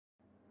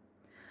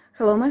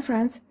Hello my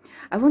friends,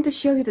 I want to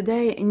show you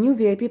today a new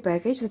VIP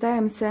package that I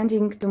am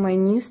sending to my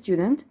new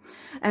student,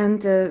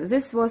 and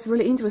this was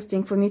really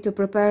interesting for me to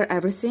prepare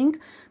everything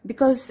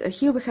because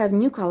here we have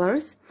new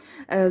colors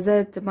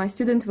that my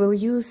student will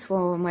use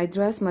for my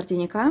dress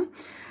Martinica,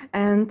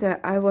 and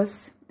I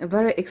was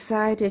very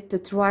excited to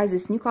try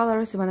these new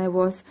colors when I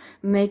was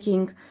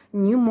making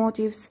new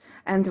motifs.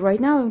 And right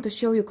now I want to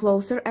show you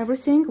closer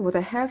everything what I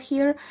have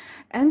here,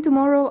 and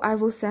tomorrow I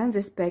will send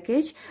this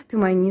package to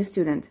my new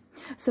student.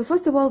 So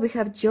first of all, we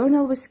have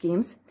journal with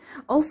schemes.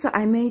 Also,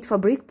 I made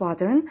fabric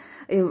pattern.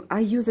 I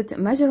used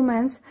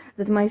measurements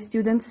that my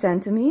student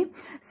sent to me.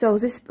 So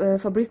this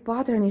fabric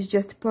pattern is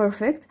just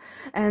perfect,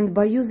 and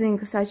by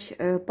using such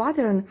a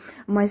pattern,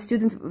 my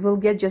student will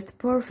get just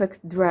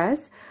perfect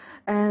dress,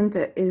 and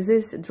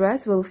this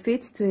dress will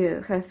fit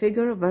to her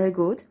figure very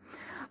good.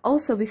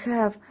 Also, we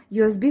have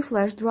USB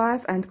flash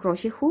drive and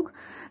crochet hook.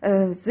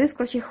 This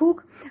crochet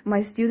hook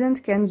my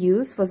student can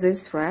use for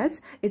these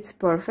threads. It's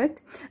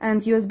perfect,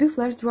 and USB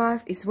flash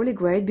drive is really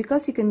great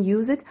because you can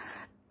use it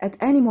at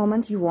any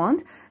moment you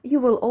want. You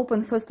will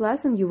open first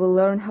lesson, you will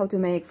learn how to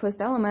make first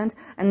element,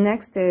 and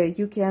next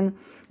you can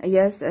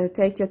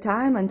take your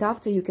time, and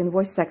after you can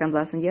watch second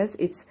lesson. Yes,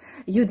 it's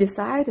you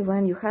decide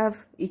when you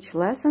have each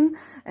lesson,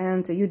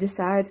 and you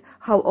decide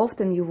how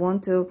often you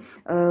want to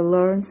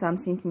learn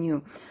something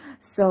new.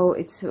 So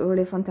it's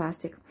really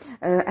fantastic,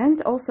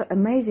 and also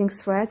amazing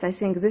threads. I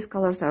think these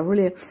colors are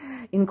really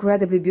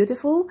incredibly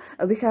beautiful.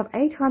 We have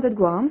 800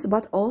 grams,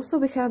 but also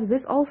we have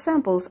this all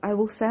samples. I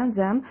will send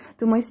them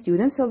to my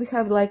students, so we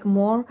have like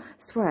more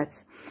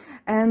threads.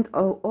 And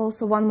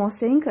also one more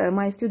thing,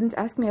 my student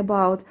asked me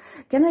about,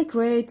 can I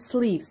create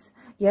sleeves?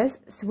 Yes,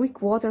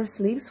 3/4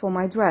 sleeves for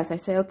my dress. I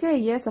say, okay,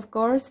 yes, of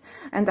course.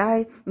 And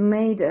I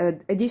made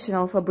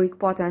additional fabric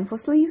pattern for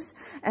sleeves,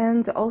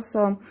 and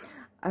also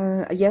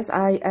yes,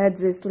 I add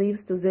the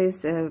sleeves to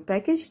this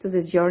package, to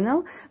this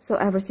journal, so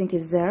everything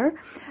is there.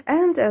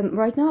 And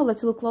right now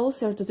let's look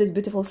closer to these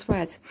beautiful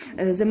threads.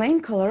 The main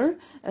color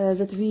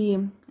that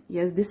we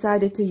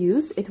decided to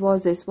use, it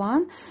was this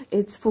one.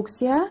 It's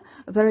fuchsia,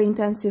 very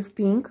intensive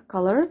pink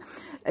color.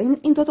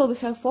 In total we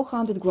have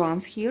 400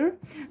 grams here.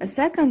 A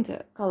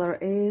second color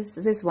is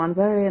this one,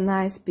 very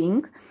nice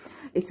pink.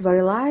 It's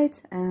very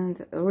light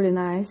and really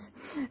nice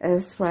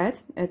thread.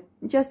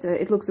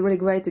 It looks really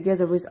great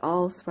together with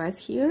all threads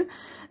here.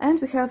 And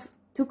we have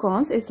two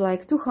cones. It's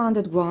like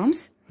 200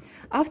 grams.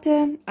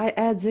 After I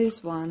add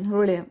this one,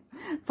 really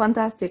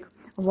fantastic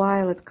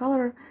violet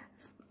color,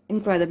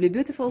 incredibly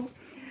beautiful.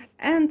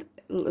 And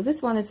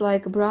this one is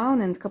like brown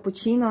and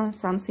cappuccino,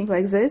 something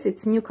like this.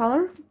 It's new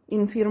color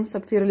in firm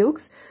Sapphire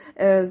Luxe.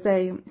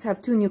 They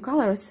have two new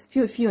colors,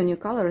 few new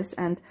colors,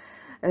 and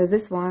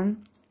this one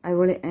I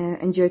really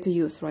enjoy to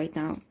use right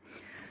now.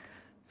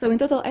 So in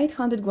total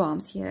 800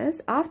 grams,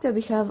 yes. After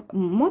we have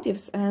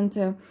motifs,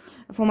 and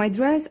for my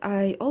dress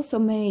I also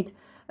made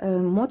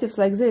motifs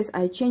like this.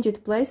 I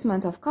changed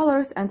placement of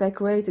colors, and I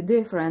create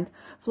different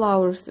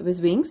flowers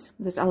with wings.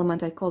 This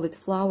element I call it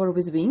flower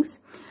with wings.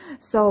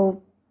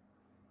 So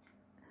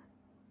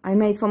I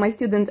made for my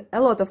student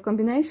a lot of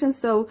combinations,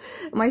 so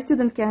my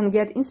student can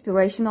get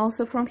inspiration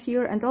also from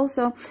here. And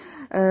also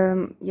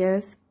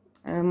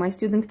my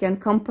student can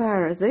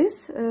compare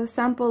this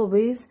sample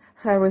with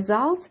her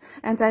results,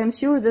 and I am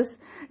sure this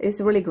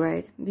is really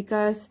great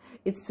because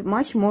it's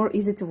much more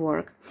easy to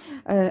work.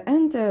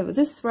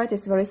 This thread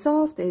is very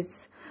soft.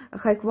 It's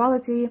high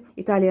quality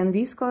Italian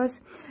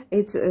viscose.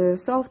 It's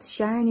soft,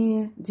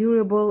 shiny,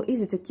 durable,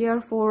 easy to care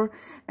for,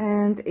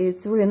 and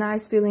it's really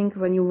nice feeling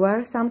when you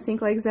wear something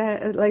like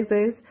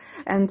this.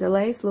 And the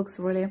lace looks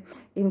really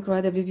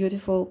incredibly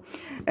beautiful.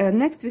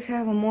 Next we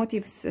have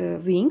motifs,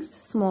 wings,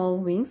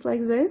 small wings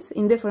like this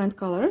in different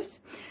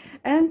colors,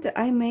 and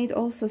I made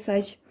also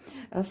such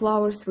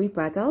flowers, 3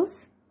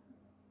 petals,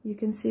 you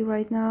can see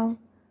right now.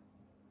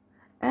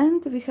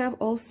 And we have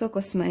also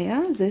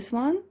cosmea, this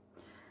one.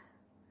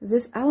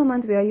 This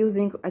element we are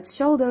using at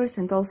shoulders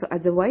and also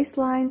at the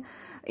waistline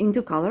in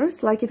 2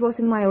 colors, like it was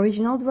in my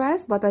original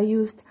dress, but I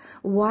used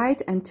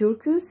white and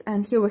turquoise,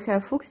 and here we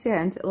have fuchsia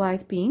and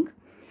light pink.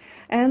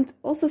 And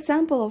also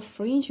sample of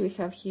fringe we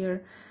have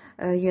here.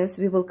 Yes,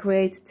 we will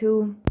create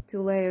two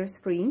layers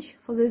fringe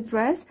for this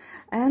dress,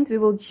 and we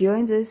will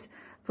join this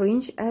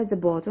fringe at the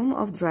bottom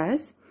of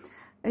dress.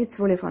 It's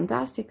really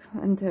fantastic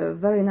and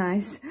very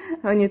nice.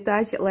 When you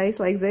touch lace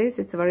like this,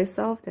 it's very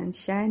soft and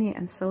shiny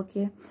and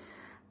silky.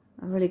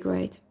 Really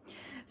great.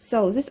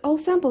 So this all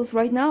samples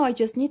right now I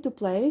just need to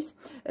place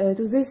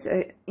to this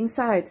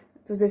inside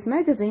to this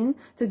magazine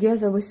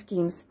together with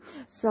schemes.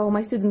 So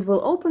my student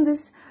will open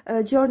this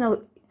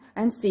journal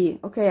and see,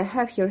 okay, I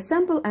have here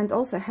sample, and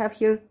also I have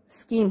here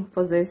scheme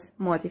for this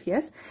motif,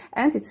 yes.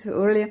 And it's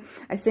really,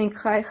 I think,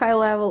 high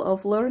level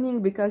of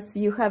learning, because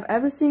you have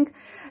everything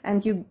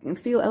and you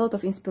feel a lot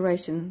of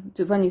inspiration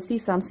when you see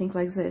something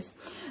like this.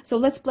 So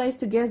let's place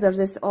together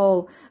this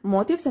all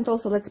motifs, and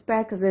also let's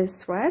pack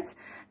these threads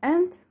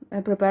and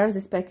prepare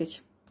this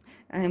package.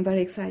 I am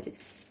very excited.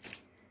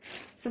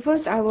 So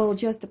first I will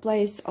just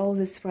place all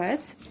these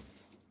threads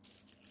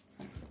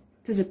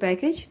to the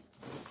package.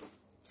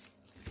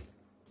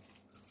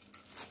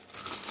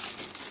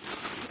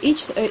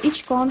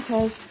 Each cone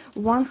has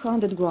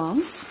 100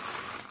 grams.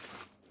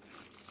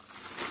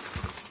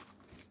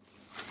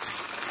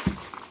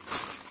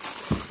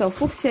 So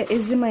fuchsia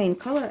is the main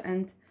color,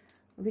 and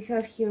we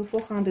have here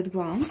 400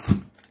 grams.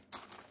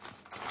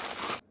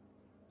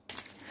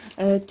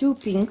 2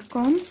 pink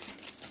cones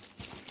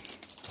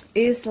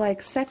is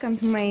like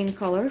second main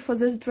color for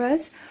this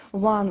dress,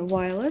 1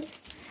 violet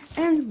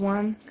and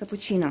 1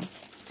 cappuccino.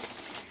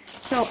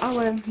 So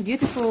our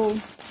beautiful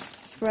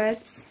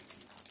threads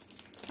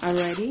are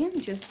ready.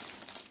 Just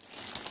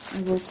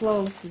I will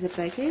close the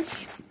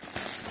package.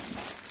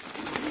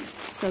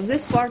 So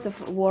this part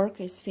of work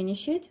is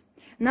finished.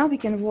 Now we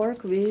can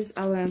work with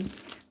our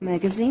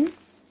magazine.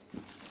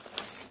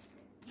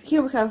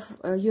 Here we have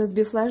a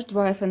USB flash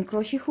drive and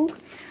crochet hook.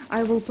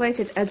 I will place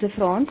it at the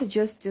front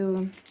just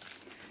to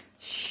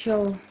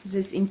show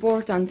this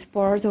important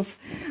part of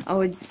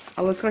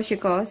our crochet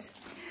course.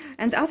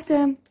 And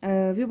after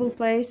we will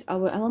place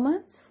our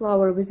elements,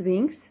 flower with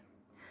wings,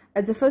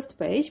 at the first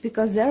page,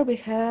 because there we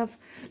have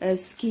a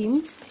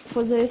scheme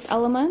for this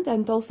element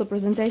and also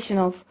presentation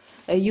of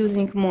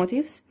using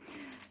motifs.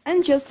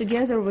 And just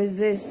together with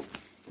this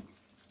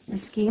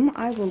scheme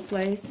I will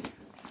place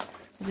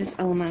this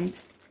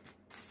element.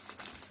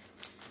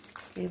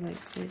 Okay,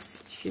 like this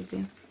it should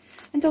be.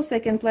 And also I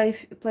can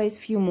place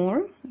few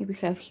more if we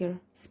have here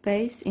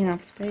space,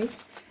 enough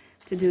space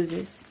to do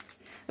this.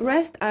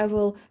 Rest I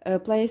will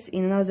place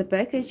in another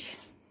package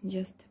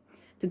just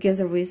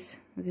together with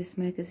this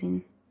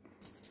magazine.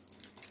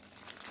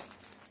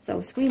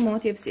 So 3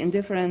 motifs in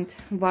different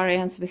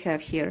variants we have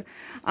here.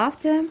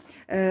 After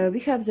we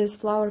have this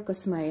flower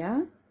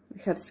cosmea.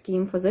 We have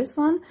scheme for this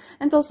one,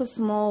 and also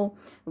small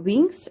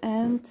wings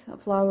and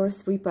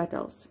flowers 3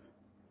 petals.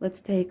 Let's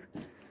take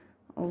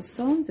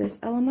also these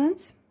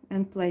elements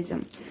and place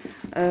them.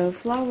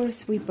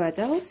 Flowers 3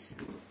 petals,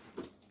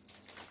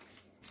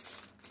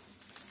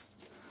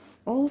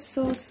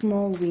 also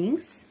small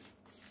wings,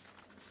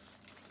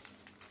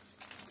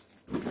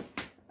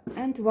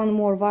 and one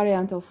more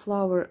variant of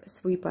flower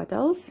 3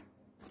 petals,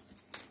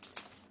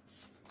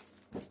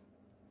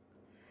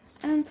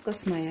 and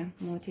cosmea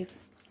motif.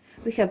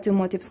 We have 2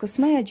 motifs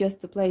cosmea.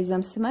 Just to place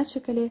them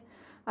symmetrically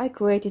I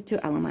created 2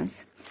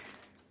 elements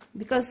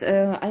because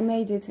I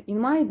made it in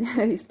my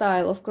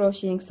style of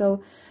crocheting,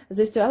 so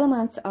these 2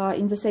 elements are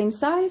in the same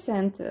size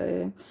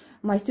and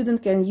my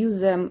student can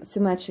use them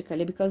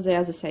symmetrically because they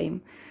are the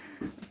same.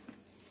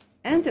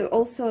 And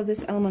also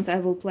these elements I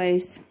will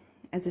place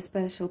as a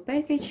special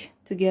package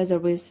together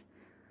with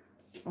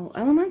all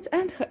elements.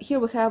 And here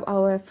we have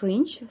our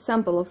fringe,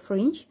 sample of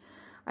fringe.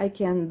 I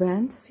can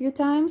bend a few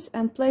times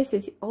and place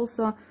it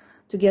also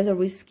together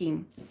with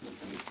scheme.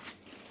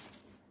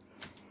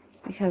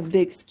 We have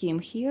big scheme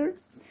here.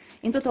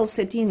 In total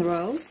 13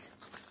 rows.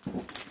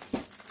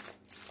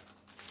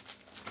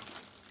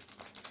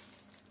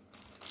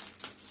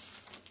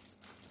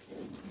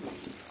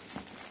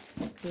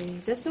 Okay,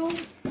 that's all.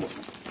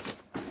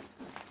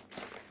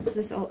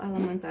 These all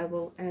elements I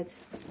will add.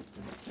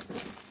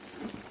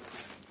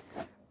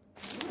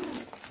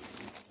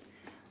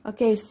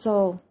 Okay,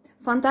 so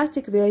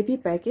fantastic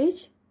VIP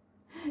package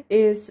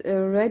is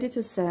ready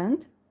to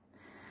send,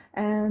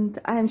 and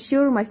I am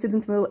sure my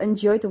student will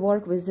enjoy to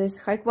work with this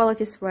high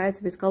quality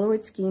threads, with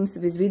colored schemes,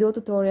 with video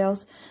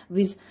tutorials,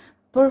 with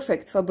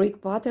perfect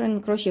fabric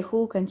pattern, crochet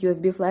hook and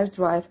USB flash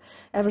drive.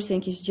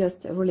 Everything is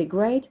just really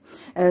great.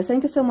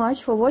 Thank you so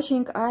much for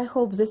watching. I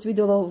hope this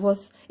video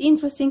was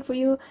interesting for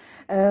you.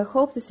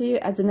 Hope to see you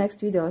at the next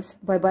videos.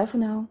 Bye bye for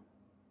now.